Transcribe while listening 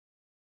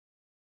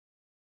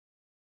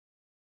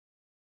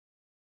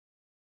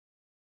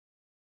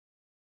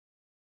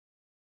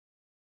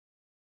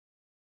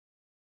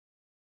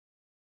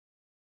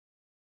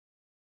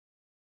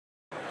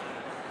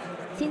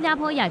新加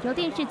坡亚洲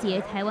电视节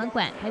台湾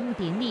馆开幕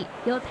典礼，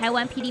由台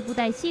湾霹雳布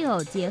袋戏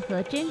偶结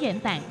合真人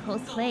版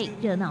cosplay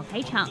热闹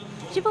开场。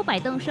师傅摆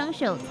动双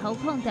手操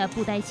控的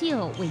布袋戏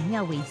偶惟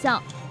妙惟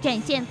肖，展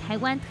现台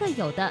湾特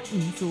有的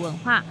民俗文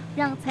化，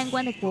让参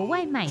观的国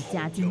外买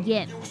家惊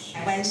艳。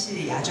台湾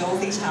是亚洲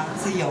非常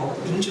自由、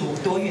民主、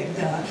多元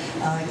的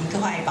一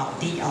块宝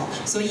地哦，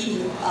所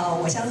以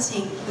我相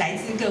信来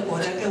自各国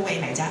的各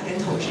位买家跟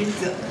投资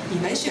者，你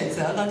们选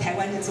择了台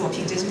湾的作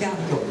品，真是非常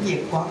有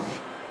眼光。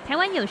台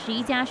湾有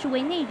11家数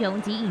位内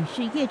容及影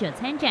视业者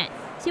参展，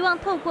希望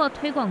透过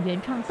推广原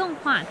创动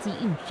画及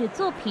影视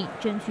作品，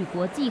争取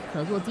国际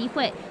合作机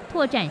会，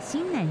拓展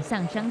新南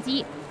向商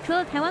机。除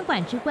了台湾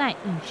馆之外，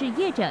影视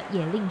业者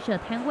也另设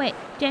摊位，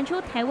展出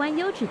台湾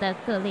优质的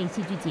各类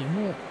戏剧节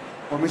目。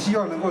我们希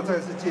望能够再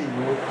次借由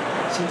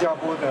新加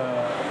坡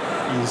的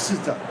影视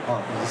展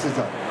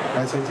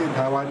来呈现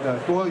台湾的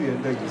多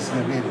元的影视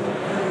的内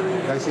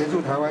容，来协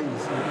助台湾影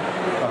视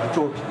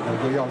作品能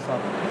够要上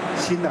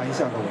新南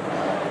向的舞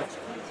台。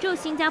驻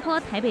新加坡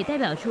台北代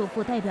表处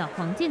副代表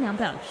黄建良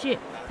表示，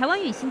台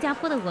湾与新加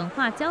坡的文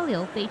化交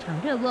流非常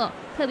热络，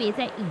特别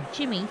在影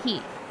视媒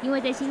体，因为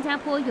在新加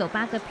坡有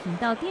8个频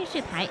道电视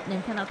台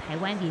能看到台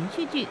湾连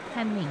续剧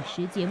和美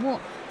食节目，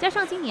加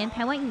上今年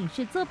台湾影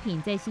视作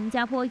品在新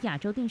加坡亚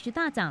洲电视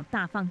大奖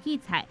大放异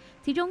彩，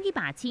其中一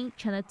把青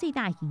成了最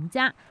大赢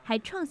家，还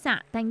创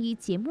下单一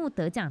节目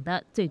得奖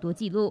的最多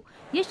纪录，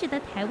也使得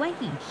台湾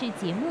影视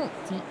节目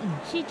及影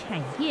视产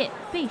业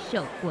备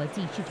受国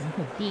际市场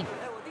肯定。